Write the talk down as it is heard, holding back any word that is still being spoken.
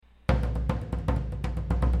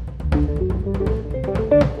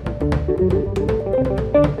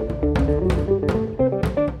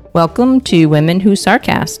Welcome to Women Who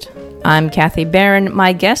Sarcast. I'm Kathy Barron.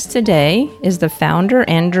 My guest today is the founder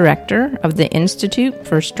and director of the Institute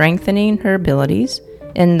for Strengthening Her Abilities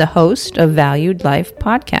and the host of Valued Life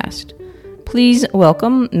podcast. Please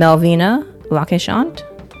welcome Melvina Lakshant.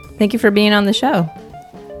 Thank you for being on the show.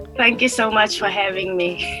 Thank you so much for having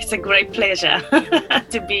me. It's a great pleasure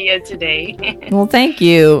to be here today. Well, thank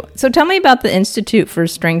you. So tell me about the Institute for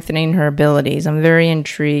Strengthening Her Abilities. I'm very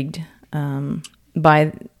intrigued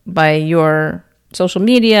by your social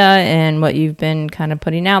media and what you've been kind of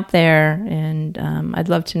putting out there, and I'd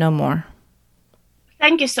love to know more.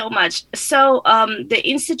 Thank you so much. So the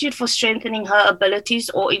Institute for Strengthening Her Abilities,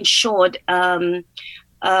 or in short, ISHA,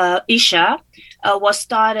 was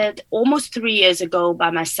started almost 3 years ago by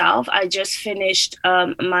myself. I just finished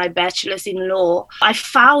my bachelor's in law. I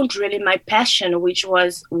found really my passion, which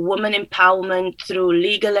was women empowerment through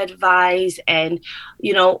legal advice and,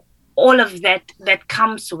 all of that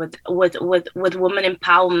comes with women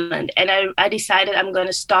empowerment. And I decided I'm going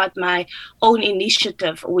to start my own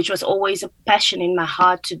initiative, which was always a passion in my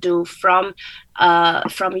heart to do from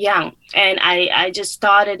young. And I just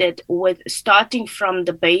started it with starting from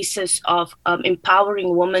the basis of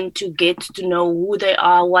empowering women to get to know who they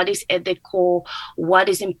are, what is at their core, what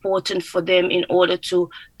is important for them in order to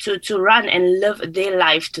run and live their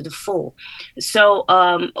life to the full. So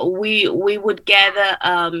we would gather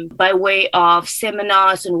by way of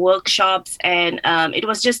seminars and workshops, and it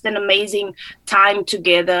was just an amazing time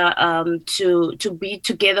together to be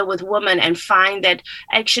together with women and find that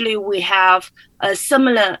actually we have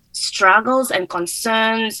similar struggles and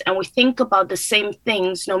concerns, and we think about the same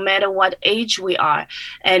things no matter what age we are.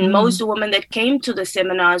 And most women that came to the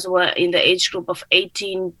seminars were in the age group of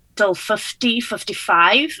 18 till 50,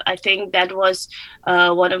 55. I think that was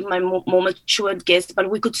one of my more matured guests,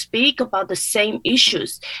 but we could speak about the same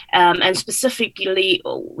issues and specifically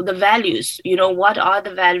the values. What are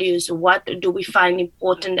the values? What do we find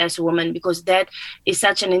important as women? Because that is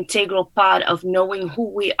such an integral part of knowing who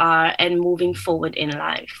we are and moving forward in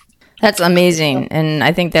life. That's amazing. And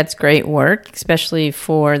I think that's great work, especially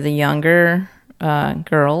for the younger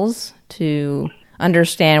girls to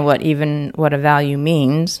understand what a value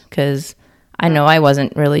means, because I know I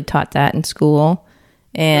wasn't really taught that in school.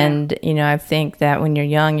 And, I think that when you're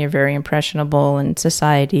young, you're very impressionable, and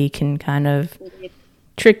society can kind of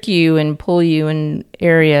trick you and pull you in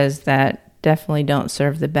areas that definitely don't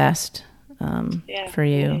serve the best for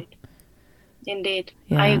you. Indeed.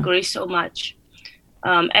 Yeah. I agree so much.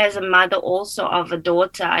 As a mother also of a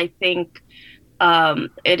daughter, I think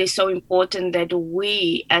it is so important that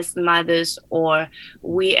we as mothers or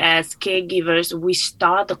we as caregivers, we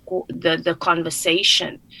start the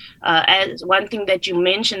conversation. As one thing that you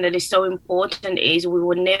mentioned that is so important is we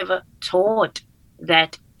were never taught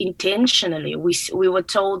that intentionally. We were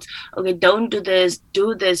told, okay, don't do this,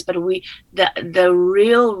 do this, but the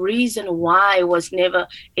real reason why was never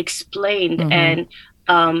explained. And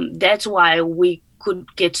that's why we could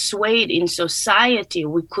get swayed in society.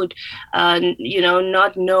 We could,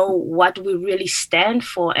 not know what we really stand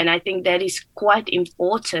for. And I think that is quite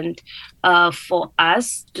important for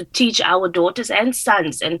us to teach our daughters and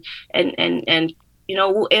sons and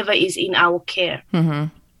whoever is in our care.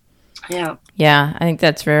 Yeah, I think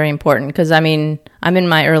that's very important, because I'm in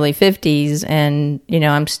my early 50s and,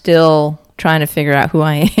 I'm still trying to figure out who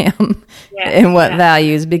I am and what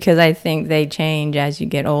values, because I think they change as you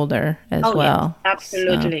get older as well. Yeah.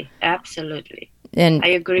 Absolutely. And I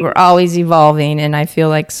agree. We're always evolving, and I feel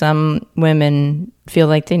like some women feel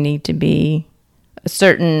like they need to be a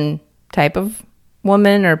certain type of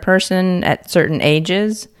woman or person at certain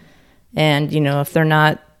ages. And, if they're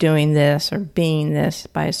not doing this or being this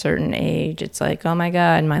by a certain age, it's like, oh my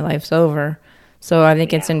God, my life's over. So I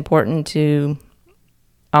think it's important to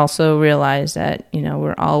also realize that,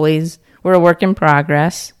 we're a work in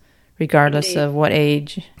progress, regardless of what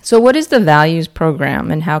age. So what is the values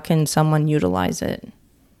program, and how can someone utilize it?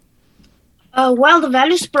 Well, the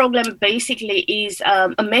values program basically is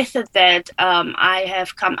a method that I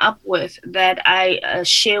have come up with that I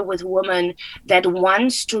share with women that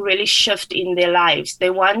wants to really shift in their lives. They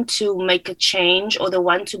want to make a change, or they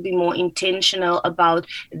want to be more intentional about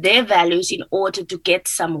their values in order to get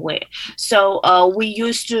somewhere. So we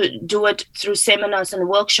used to do it through seminars and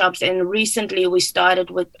workshops, and recently we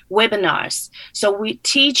started with webinars. So we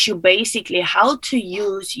teach you basically how to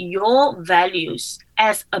use your values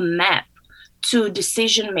as a map to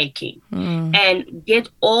decision making and get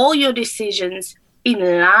all your decisions in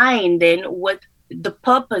line then with the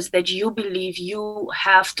purpose that you believe you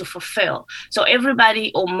have to fulfill. So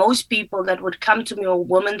everybody, or most people that would come to me, or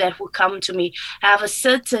women that would come to me, have a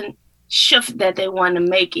certain shift that they want to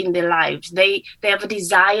make in their lives. They have a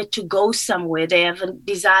desire to go somewhere. They have a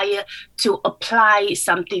desire to apply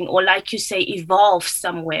something, or like you say, evolve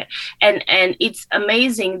somewhere. And it's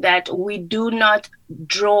amazing that we do not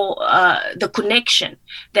draw the connection,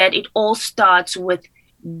 that it all starts with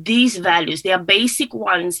these values. They are basic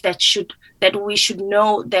ones that we should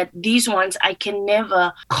know, that these ones I can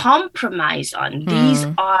never compromise on. These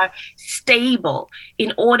are stable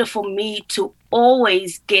in order for me to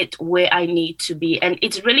always get where I need to be. And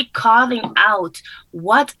it's really carving out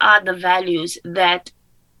what are the values that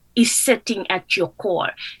is sitting at your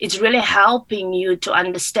core. It's really helping you to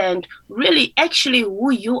understand really actually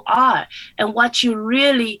who you are and what you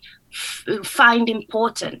really find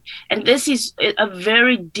important. And this is a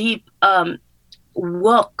very deep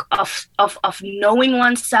work of knowing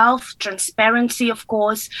oneself, transparency, of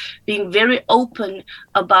course, being very open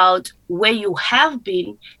about where you have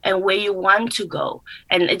been and where you want to go.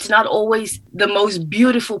 And it's not always the most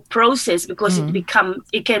beautiful process, because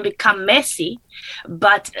it can become messy,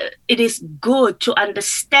 but it is good to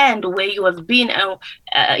understand where you have been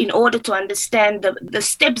in order to understand the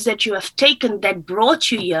steps that you have taken that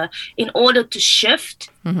brought you here, in order to shift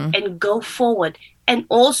and go forward. And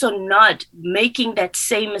also not making that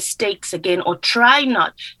same mistakes again, or try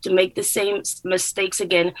not to make the same mistakes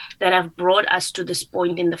again that have brought us to this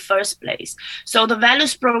point in the first place. So the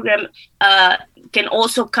values program can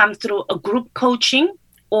also come through a group coaching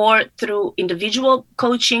or through individual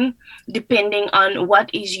coaching, depending on what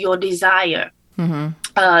is your desire.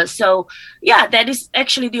 So that is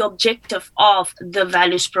actually the objective of the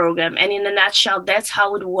values program. And in a nutshell, that's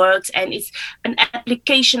how it works. And it's an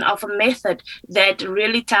application of a method that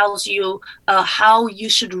really tells you how you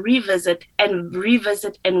should revisit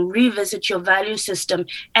your value system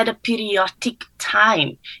at a periodic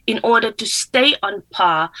time, in order to stay on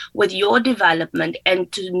par with your development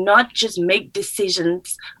and to not just make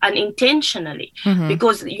decisions unintentionally,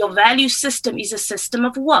 because your value system is a system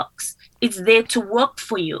of works. It's there to work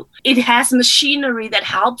for you. It has machinery that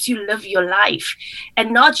helps you live your life,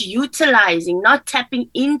 and not utilizing, not tapping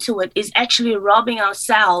into it is actually robbing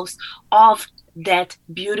ourselves of that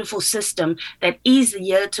beautiful system that is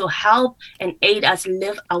here to help and aid us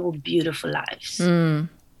live our beautiful lives.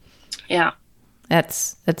 Yeah.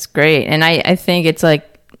 That's great. And I think it's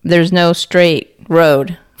like there's no straight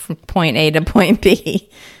road from point A to point B.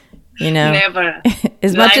 Never.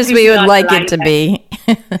 As much as we would like it to be.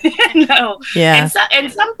 No. Yeah.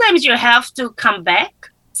 And sometimes you have to come back.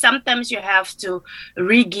 Sometimes you have to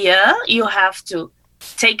re-gear. You have to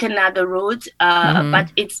take another route.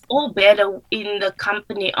 But it's all better in the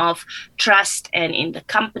company of trust and in the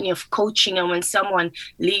company of coaching. And when someone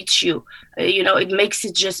leads you, it makes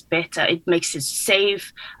it just better. It makes it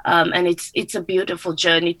safe. And it's a beautiful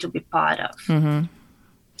journey to be part of.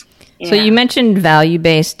 So you mentioned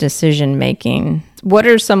value-based decision-making. What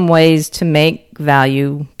are some ways to make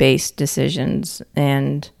value-based decisions,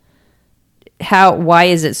 and why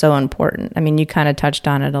is it so important? I mean, you kind of touched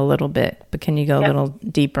on it a little bit, but can you go a little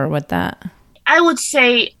deeper with that? I would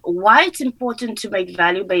say why it's important to make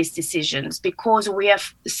value-based decisions, because we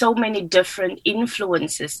have so many different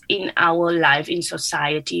influences in our life, in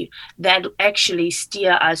society, that actually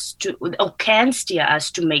steer us to, or can steer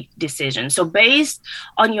us to make decisions. So based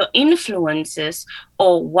on your influences,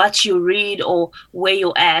 or what you read, or where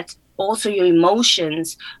you're at, also your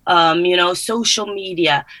emotions, social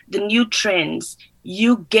media, the new trends,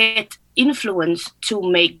 you get influence to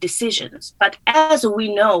make decisions. But as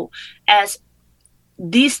we know, as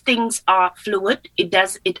these things are fluid,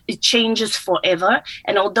 it changes forever.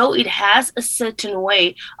 And although it has a certain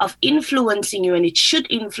way of influencing you, and it should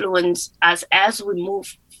influence us as we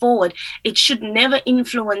move forward, it should never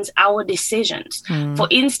influence our decisions. For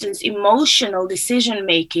instance, emotional decision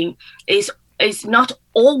making is not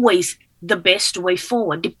always the best way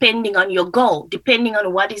forward, depending on your goal, depending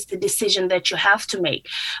on what is the decision that you have to make.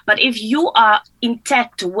 But if you are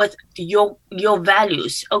intact with your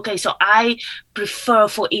values, okay, so I prefer,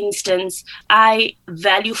 for instance, I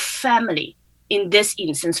value family. In this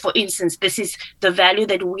instance, for instance, this is the value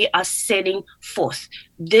that we are setting forth.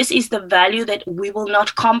 This is the value that we will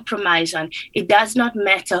not compromise on. It does not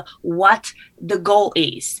matter what the goal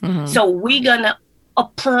is. So we're going to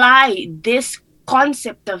apply this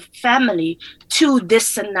concept of family to this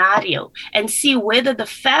scenario and see whether the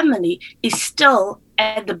family is still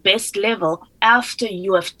at the best level after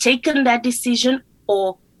you have taken that decision,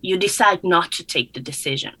 or you decide not to take the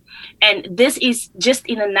decision. And this is just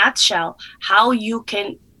in a nutshell how you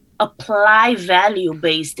can apply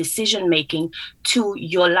value-based decision making to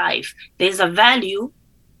your life. There's a value,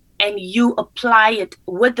 and you apply it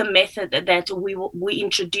with the method that we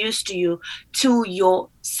introduced to you to your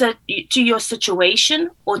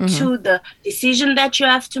situation or to the decision that you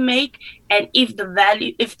have to make. And if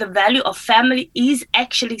the value of family is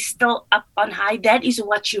actually still up on high, that is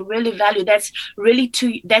what you really value. That's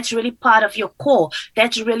really part of your core.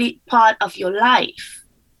 That's really part of your life.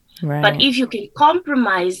 Right. But if you can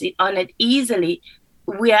compromise it on it easily,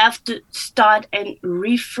 we have to start and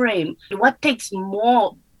reframe what takes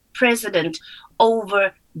more precedent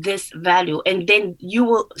over this value. And then you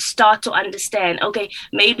will start to understand, okay,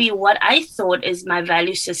 maybe what I thought is my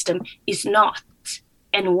value system is not,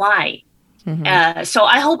 and why. So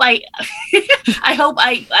I hope I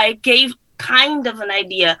gave kind of an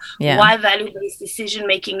idea why value-based decision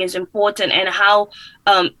making is important, and how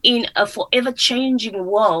in a forever changing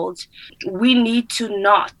world we need to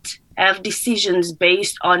not have decisions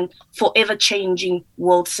based on forever changing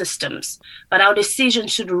world systems, but our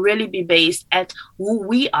decisions should really be based at who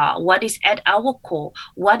we are, what is at our core,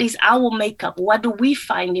 what is our makeup, what do we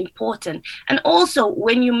find important. And also,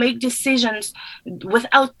 when you make decisions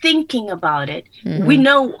without thinking about it, we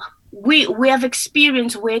know we have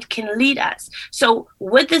experience where it can lead us. So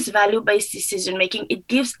with this value-based decision making, it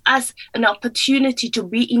gives us an opportunity to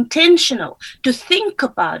be intentional, to think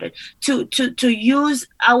about it, to use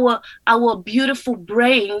our beautiful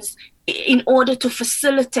brains in order to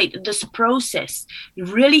facilitate this process.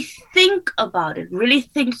 Really think about it, really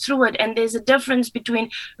think through it. And there's a difference between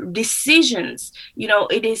decisions.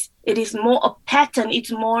 It is more a pattern.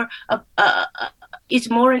 It's more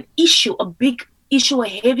an issue, a big issue, a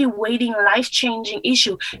heavy weighting, life-changing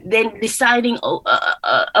issue, than deciding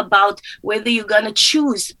about whether you're gonna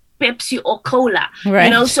choose Pepsi or cola.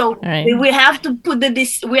 Right. We have to put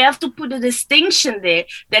the distinction there,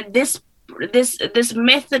 that this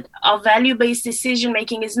method of value-based decision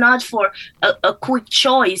making is not for a quick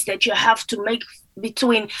choice that you have to make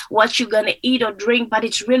between what you're going to eat or drink, but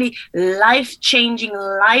it's really life-changing,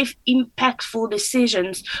 life-impactful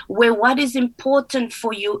decisions where what is important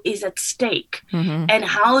for you is at stake. And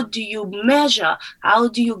how do you measure, how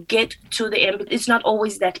do you get to the end? It's not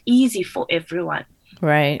always that easy for everyone.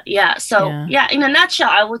 Right. Yeah. So, in a nutshell,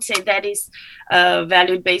 I would say that is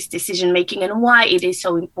value-based decision making and why it is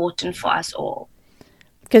so important for us all.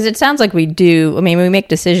 Because it sounds like we make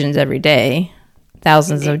decisions every day,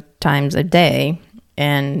 thousands of times a day.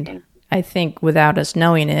 And I think without us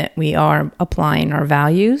knowing it, we are applying our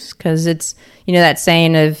values, because it's, that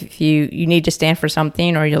saying of if you need to stand for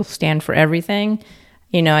something or you'll stand for everything.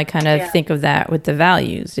 I kind of think of that with the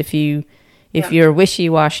values. If you're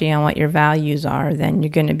wishy-washy on what your values are, then you're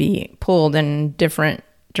going to be pulled in different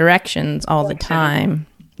directions all the time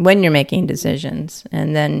when you're making decisions.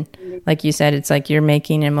 And then, like you said, it's like you're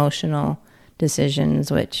making emotional decisions,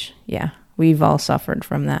 which, we've all suffered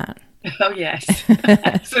from that. Oh, yes.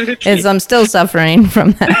 Absolutely. As I'm still suffering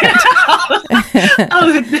from that.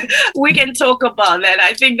 We can talk about that.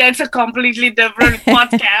 I think that's a completely different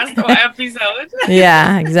podcast or episode.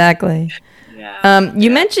 Yeah, exactly. You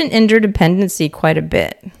mentioned interdependency quite a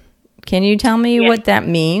bit. Can you tell me what that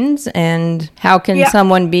means, and how can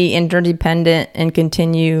someone be interdependent and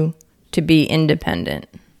continue to be independent?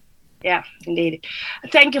 Yeah, indeed.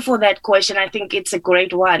 Thank you for that question. I think it's a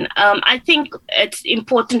great one. I think it's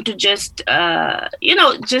important to just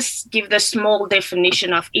give the small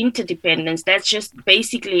definition of interdependence. That's just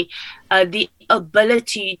basically the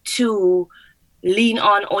ability to lean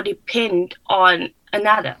on or depend on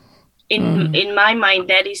another. In my mind,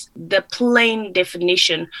 that is the plain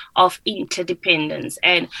definition of interdependence.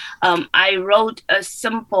 And I wrote a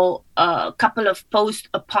simple couple of posts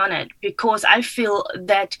upon it, because I feel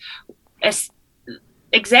that as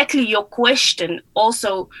exactly your question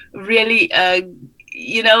also really,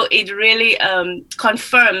 it really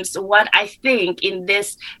confirms what I think in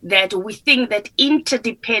this, that we think that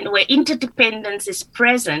where interdependence is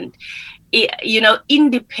present,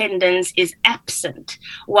 independence is absent.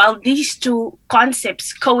 While these two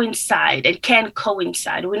concepts coincide and can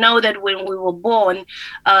coincide, we know that when we were born,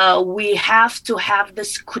 we have to have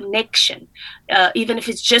this connection, even if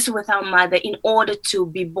it's just with our mother, in order to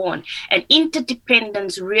be born. And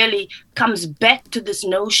interdependence really comes back to this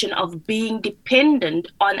notion of being dependent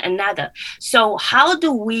on another. So how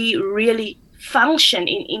do we really function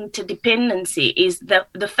in interdependency is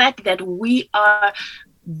the fact that we are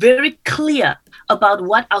very clear about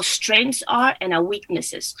what our strengths are and our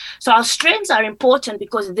weaknesses. So our strengths are important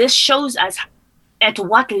because this shows us at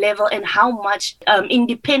what level and how much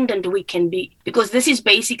independent we can be, because this is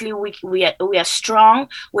basically we are strong,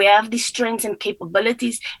 we have these strengths and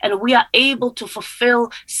capabilities, and we are able to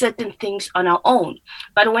fulfill certain things on our own.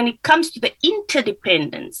 But when it comes to the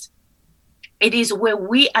interdependence, it is where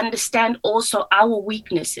we understand also our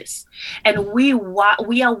weaknesses, and we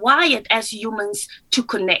are wired as humans to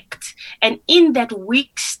connect. And in that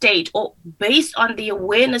weak state, or based on the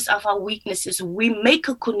awareness of our weaknesses, we make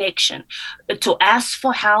a connection to ask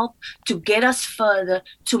for help, to get us further,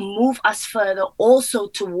 to move us further, also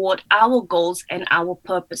toward our goals and our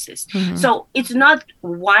purposes. Mm-hmm. So it's not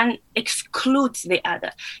one excludes the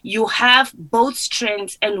other. You have both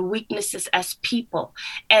strengths and weaknesses as people.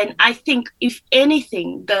 And I think if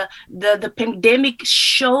anything, the pandemic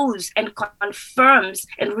shows and confirms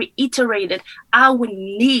and reiterated our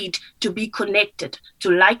need to be connected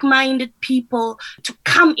to like-minded people, to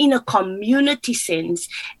come in a community sense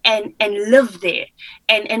and live there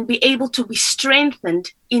and be able to be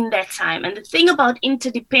strengthened in that time. And the thing about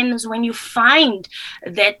interdependence, when you find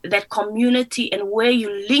that community and where you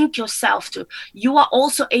link yourself to, you are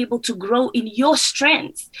also able to grow in your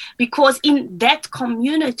strengths, because in that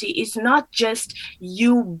community is not just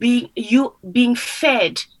you being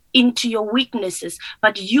fed into your weaknesses,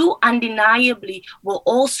 but you undeniably will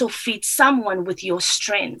also feed someone with your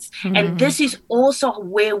strengths. Mm-hmm. And this is also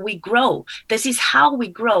where we grow. This is how we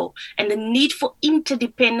grow. And the need for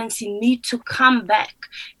interdependency need to come back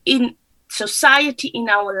in society, in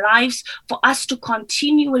our lives, for us to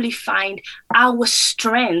continually find our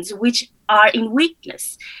strengths, which are in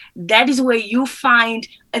weakness. That is where you find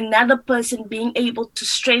another person being able to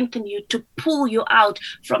strengthen you, to pull you out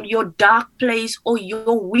from your dark place or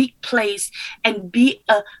your weak place, and be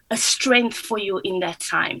a strength for you in that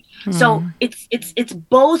time. So it's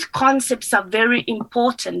both concepts are very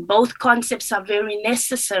important. Both concepts are very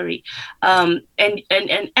necessary. And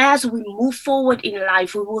as we move forward in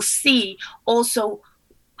life, we will see also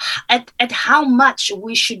at how much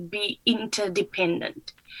we should be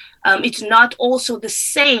interdependent. It's not also the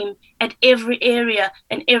same at every area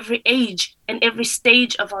and every age and every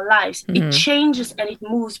stage of our lives. Mm-hmm. It changes and it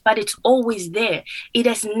moves, but it's always there. It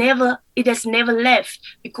has never left,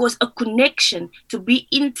 because a connection, to be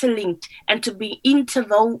interlinked and to be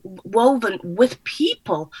interwoven with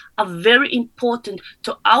people, are very important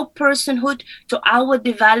to our personhood, to our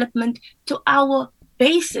development, to our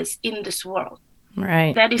basis in this world.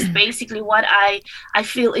 Right. That is basically what I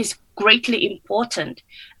feel is greatly important.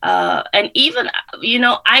 And even,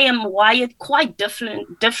 I am wired quite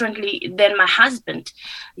differently than my husband.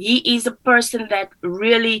 He is a person that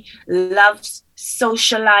really loves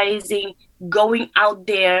socializing, going out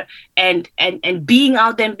there and being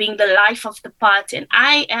out there and being the life of the party. And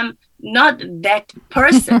I am not that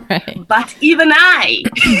person. Right. But even I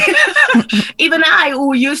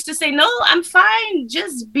who used to say, no, I'm fine,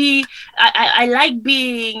 just be, I like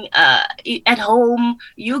being at home,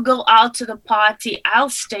 you go out to the party, I'll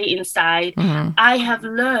stay inside. Mm-hmm. I have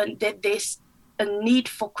learned that there's a need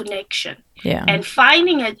for connection. Yeah. And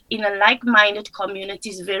finding it in a like-minded community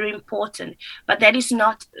is very important, but that is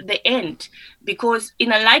not the end, because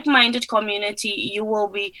in a like-minded community, you will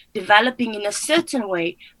be developing in a certain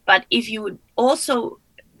way. But if you also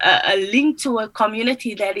link to a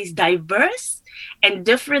community that is diverse and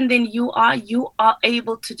different than you are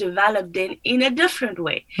able to develop then in a different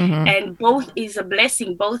way. Mm-hmm. And both is a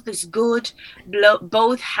blessing, both is good,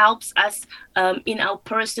 both helps us in our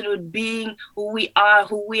personhood, being who we are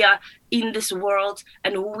in this world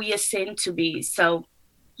and who we are sent to be. So,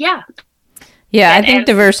 yeah. Yeah, I think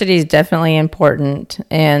diversity is definitely important.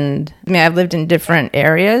 And I mean, I've lived in different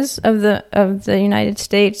areas of the United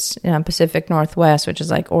States, Pacific Northwest, which is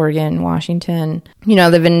like Oregon, Washington. I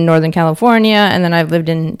live in Northern California, and then I've lived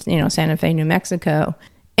in, Santa Fe, New Mexico.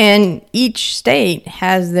 And each state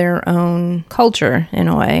has their own culture in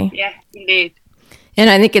a way. Yeah, indeed. And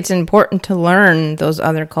I think it's important to learn those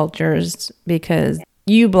other cultures, because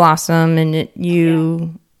you blossom and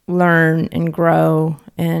you learn and grow,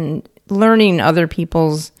 and learning other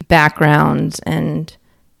people's backgrounds and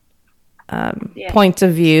points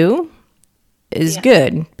of view is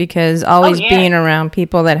good, because always being around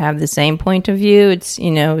people that have the same point of view, it's,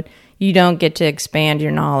 you don't get to expand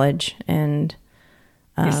your knowledge. And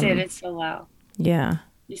you said it so well. Yeah.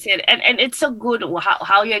 You said, and it's so good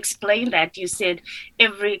how you explained that. You said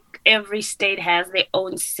every state has their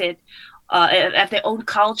own set, have their own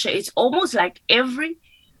culture. It's almost like every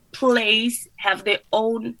place have their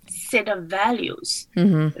own set of values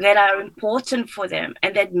that are important for them,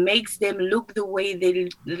 and that makes them look the way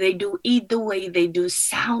they do, eat the way they do,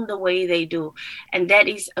 sound the way they do. And that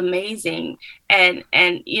is amazing. And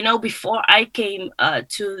before I came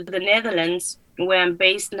to the Netherlands, where I'm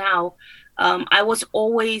based now, I was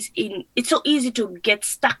always it's so easy to get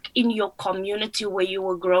stuck in your community where you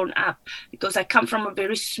were grown up, because I come from a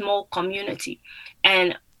very small community.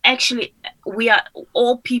 And actually, we are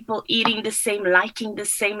all people eating the same, liking the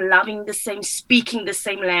same, loving the same, speaking the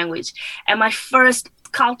same language. And my first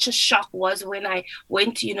culture shock was when I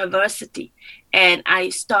went to university and I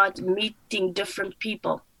started meeting different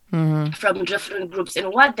people from different groups,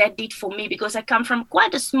 and what that did for me, because I come from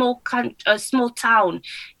quite a small town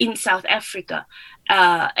in South Africa,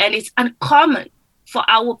 and it's uncommon for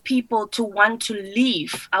our people to want to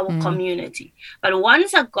leave our community. But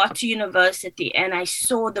once I got to university and I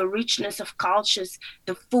saw the richness of cultures,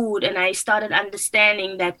 the food, and I started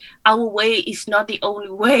understanding that our way is not the only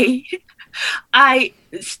way, I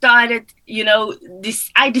started,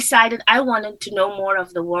 I decided I wanted to know more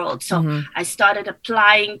of the world. So I started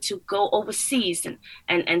applying to go overseas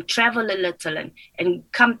and travel a little and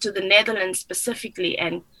come to the Netherlands specifically,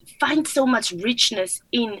 and find so much richness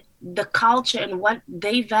in the culture and what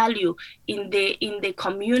they value in their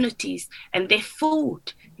communities and their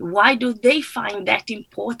food. Why do they find that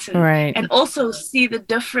important? Right. And also see the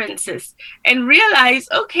differences and realize,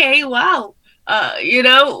 okay, wow,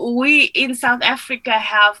 we in South Africa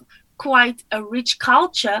have quite a rich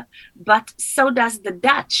culture, but so does the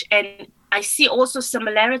Dutch. And I see also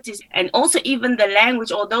similarities, and also even the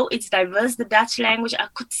language, although it's diverse, the Dutch language, I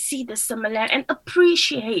could see the similarity and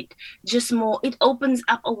appreciate just more. It opens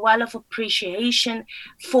up a well of appreciation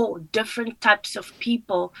for different types of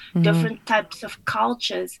people, different types of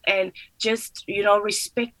cultures, and just,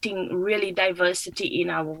 respecting really diversity in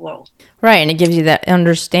our world. Right. And it gives you that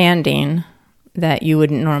understanding that you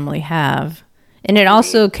wouldn't normally have. And it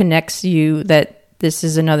also connects you that this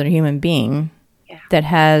is another human being that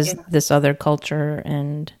has this other culture,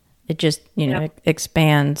 and it just, it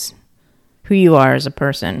expands who you are as a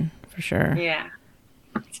person, for sure. Yeah,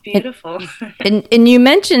 it's beautiful. And you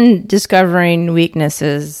mentioned discovering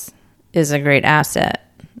weaknesses is a great asset,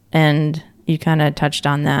 and you kind of touched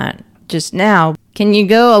on that just now. Can you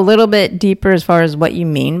go a little bit deeper as far as what you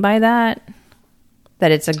mean by that?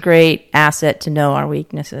 That it's a great asset to know our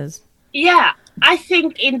weaknesses? Yeah, I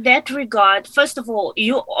think in that regard, first of all,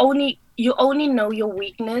 you only know your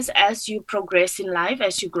weakness as you progress in life,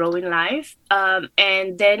 as you grow in life.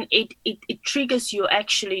 And then it triggers you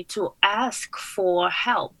actually to ask for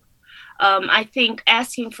help. I think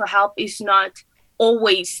asking for help is not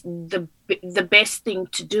always the best thing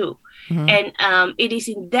to do. And it is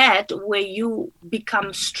in that where you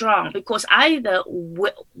become strong, because either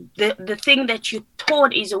the thing that you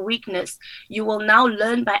thought is a weakness, you will now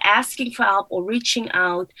learn by asking for help or reaching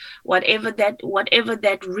out, whatever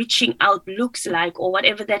that reaching out looks like, or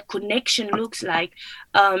whatever that connection looks like,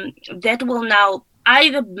 that will now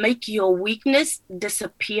either make your weakness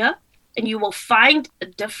disappear, and you will find a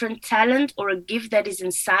different talent or a gift that is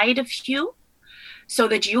inside of you, so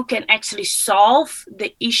that you can actually solve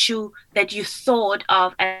the issue that you thought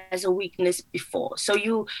of as a weakness before. So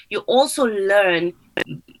you also learn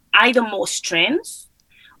either more strengths,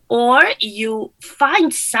 or you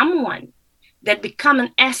find someone that become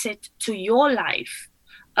an asset to your life,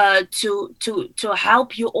 to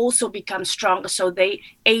help you also become stronger. So they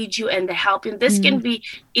aid you and they help you. This can be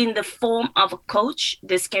in the form of a coach.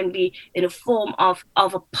 This can be in the form of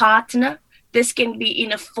a partner. This can be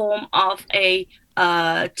in a form of a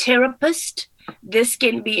therapist. This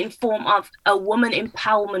can be in form of a woman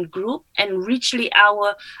empowerment group. And richly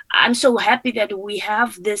I'm so happy that we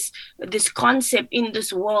have this concept in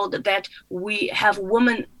this world, that we have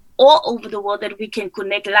women all over the world that we can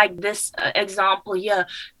connect, like this example here,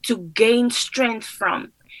 to gain strength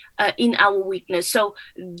from in our weakness. So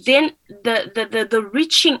then the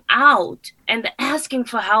reaching out and the asking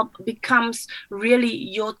for help becomes really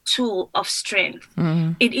your tool of strength.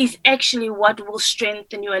 It is actually what will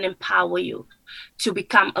strengthen you and empower you to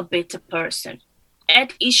become a better person.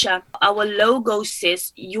 At Isha, our logo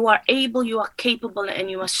says you are able, you are capable, and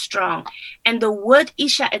you are strong. And the word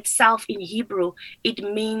Isha itself in Hebrew, it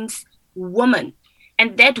means woman.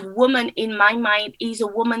 And that woman, in my mind, is a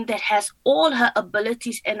woman that has all her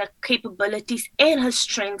abilities and her capabilities and her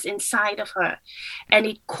strengths inside of her. And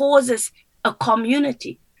it causes a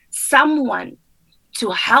community, someone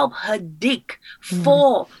to help her dig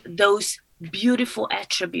for those beautiful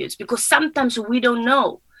attributes. Because sometimes we don't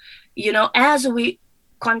know, as we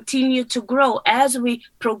continue to grow, as we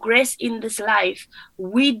progress in this life,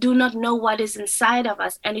 we do not know what is inside of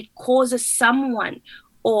us, and it causes someone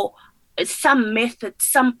or some method,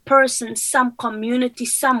 some person, some community,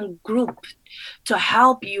 some group to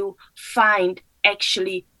help you find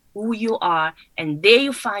actually who you are. And there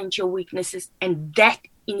you find your weaknesses, and that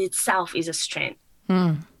in itself is a strength.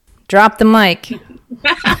 Drop the mic.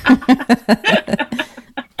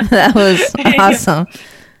 That was awesome.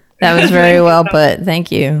 That was very well put.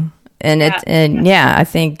 Thank you. And I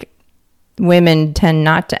think women tend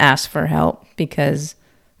not to ask for help because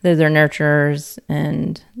they're their nurturers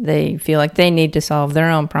and they feel like they need to solve their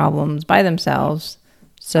own problems by themselves.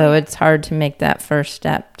 So it's hard to make that first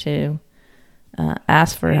step to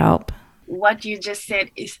ask for help. What you just said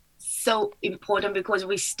is so important, because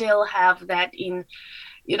we still have that in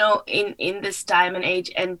this time and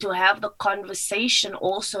age, and to have the conversation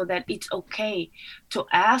also that it's okay to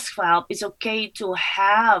ask for help. It's okay to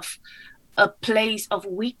have a place of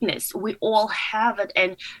weakness. We all have it,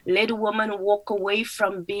 and let a woman walk away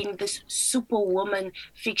from being this superwoman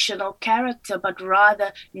fictional character, but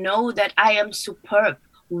rather know that I am superb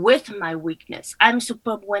with my weakness. I'm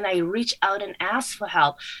superb when I reach out and ask for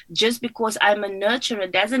help. Just because I'm a nurturer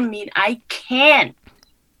doesn't mean I can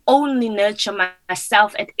only nurture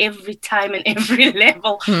myself at every time and every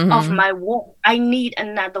level of my walk. I need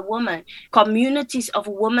another woman. Communities of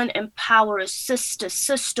women empowerers,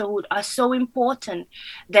 sisterhood are so important,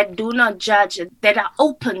 that do not judge, that are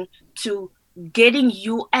open to getting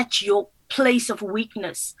you at your place of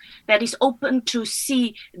weakness, that is open to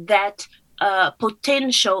see that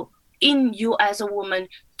potential in you as a woman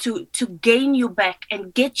to gain you back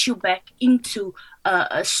and get you back into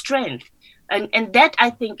strength. And that, I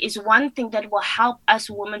think, is one thing that will help us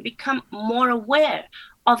women become more aware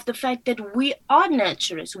of the fact that we are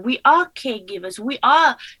nurturers, we are caregivers, we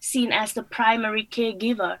are seen as the primary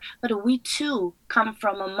caregiver, but we too come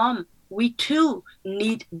from a mom. We too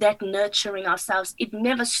need that nurturing ourselves. It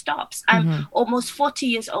never stops. I'm almost 40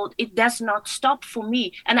 years old. It does not stop for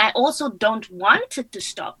me. And I also don't want it to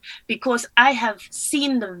stop, because I have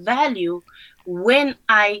seen the value when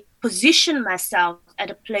I position myself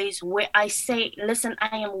at a place where I say, listen,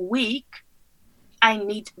 I am weak. I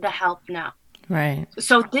need the help now. Right.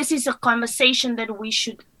 So this is a conversation that we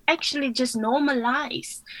should actually just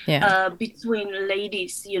normalize between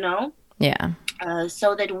ladies, Yeah.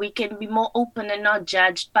 So that we can be more open and not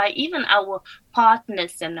judged by even our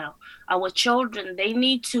partners and our children. They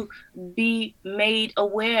need to be made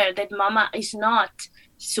aware that mama is not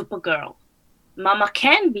Supergirl. Mama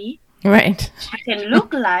can be. Right. She can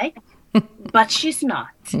look like, but she's not.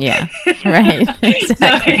 Yeah. Right.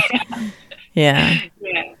 Exactly. Yeah.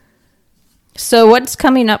 So what's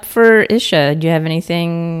coming up for Isha? Do you have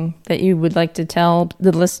anything that you would like to tell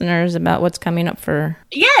the listeners about what's coming up for?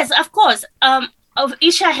 Yes, of course.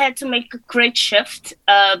 Isha had to make a great shift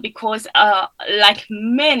because like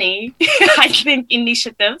many, I think,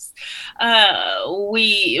 initiatives,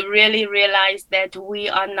 we really realized that we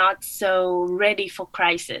are not so ready for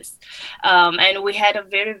crisis. And we had a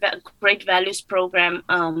very great values program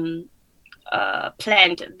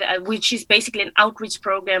planned, which is basically an outreach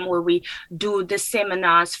program where we do the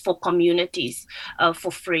seminars for communities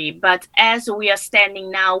for free. But as we are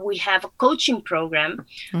standing now, we have a coaching program,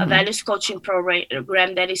 a values coaching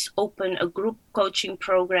program that is open, a group coaching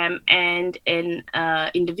program and an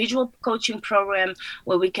individual coaching program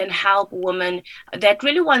where we can help women that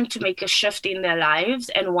really want to make a shift in their lives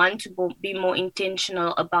and want to be more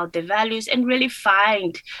intentional about their values and really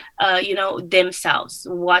find, themselves,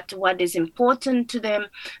 what is important to them.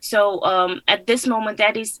 So at this moment,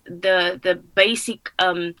 that is the basic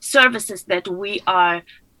services that we are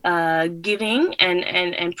giving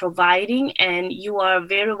and providing, and you are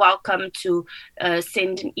very welcome to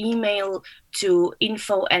send an email to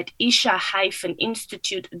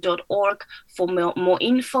info@isha-institute.org for more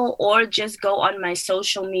info, or just go on my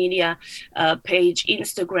social media page,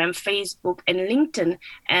 Instagram, Facebook, and LinkedIn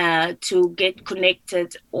to get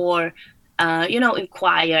connected or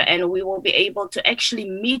inquire, and we will be able to actually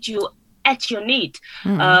meet you at your need.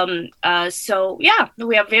 So we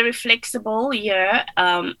are very flexible here.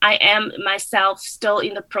 I am myself still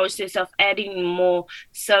in the process of adding more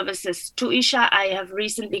services to Isha. I have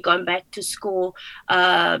recently gone back to school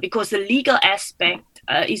because the legal aspect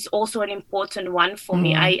is also an important one for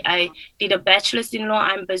me. I did a bachelor's in law.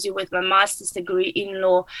 I'm busy with my master's degree in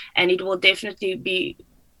law, and it will definitely be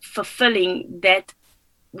fulfilling that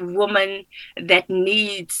woman that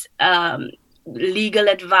needs legal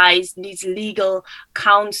advice, needs legal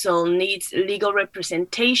counsel, needs legal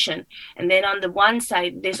representation. And then on the one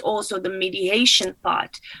side, there's also the mediation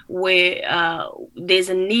part, where there's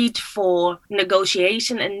a need for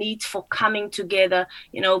negotiation, a need for coming together,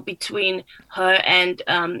 between her and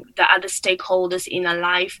the other stakeholders in her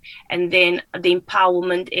life. And then the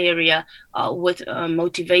empowerment area with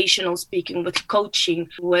motivational speaking, with coaching,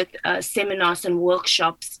 with seminars and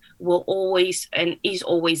workshops will always and is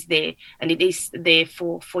always there, and it is there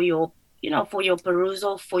for your for your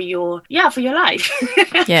perusal, for your life.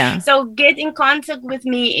 Yeah. So get in contact with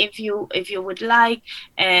me if you would like,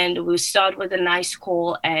 and we'll start with a nice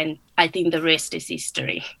call, and I think the rest is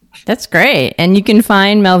history. That's great. And you can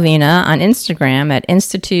find Melvina on Instagram at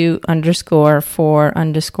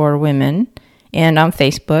institute_for_women, and on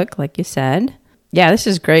Facebook, like you said. Yeah, this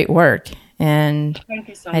is great work. And thank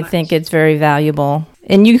you so I much. think it's very valuable.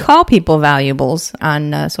 And you call people valuables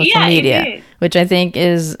on social media, which I think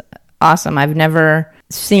is awesome. I've never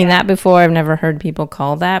seen that before. I've never heard people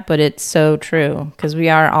call that, but it's so true, because we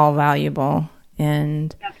are all valuable.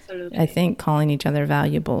 And Absolutely. I think calling each other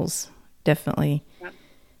valuables definitely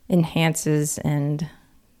enhances and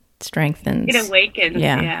strengthens. It awakens.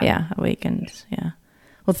 Awakens. Yeah.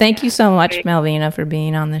 Well, thank you so much, Melvina, for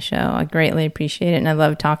being on the show. I greatly appreciate it, and I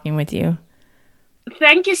love talking with you.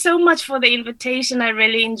 Thank you so much for the invitation. I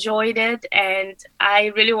really enjoyed it. And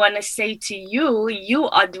I really want to say to you, you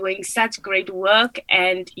are doing such great work,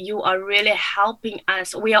 and you are really helping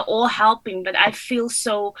us. We are all helping, but I feel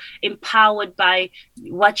so empowered by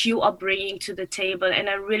what you are bringing to the table.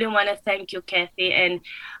 And I really want to thank you, Kathy. And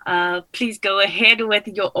please go ahead with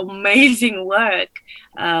your amazing work.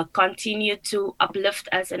 Continue to uplift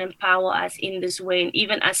us and empower us in this way. And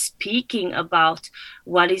even us speaking about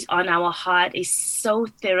what is on our heart is so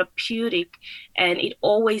therapeutic, and it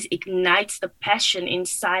always ignites the passion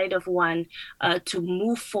inside of one to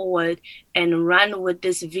move forward and run with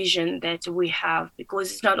this vision that we have,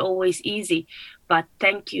 because it's not always easy. But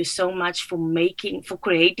thank you so much for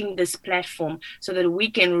creating this platform so that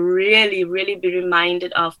we can really, really be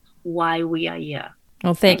reminded of why we are here.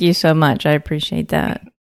 Well, thank you so much. I appreciate that.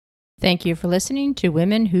 Thank you for listening to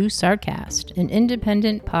Women Who Sarcast, an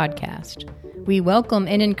independent podcast. We welcome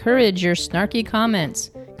and encourage your snarky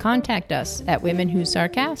comments. Contact us at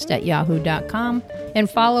womenwhosarcast@yahoo.com and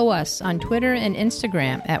follow us on Twitter and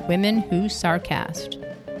Instagram at womenwhosarcast.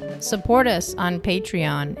 Support us on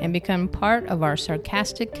Patreon and become part of our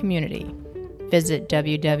sarcastic community. Visit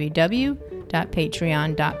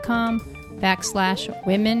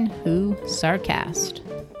www.patreon.com/womenwhosarcast.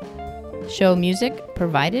 Show music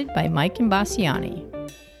provided by Mike Imbassiani.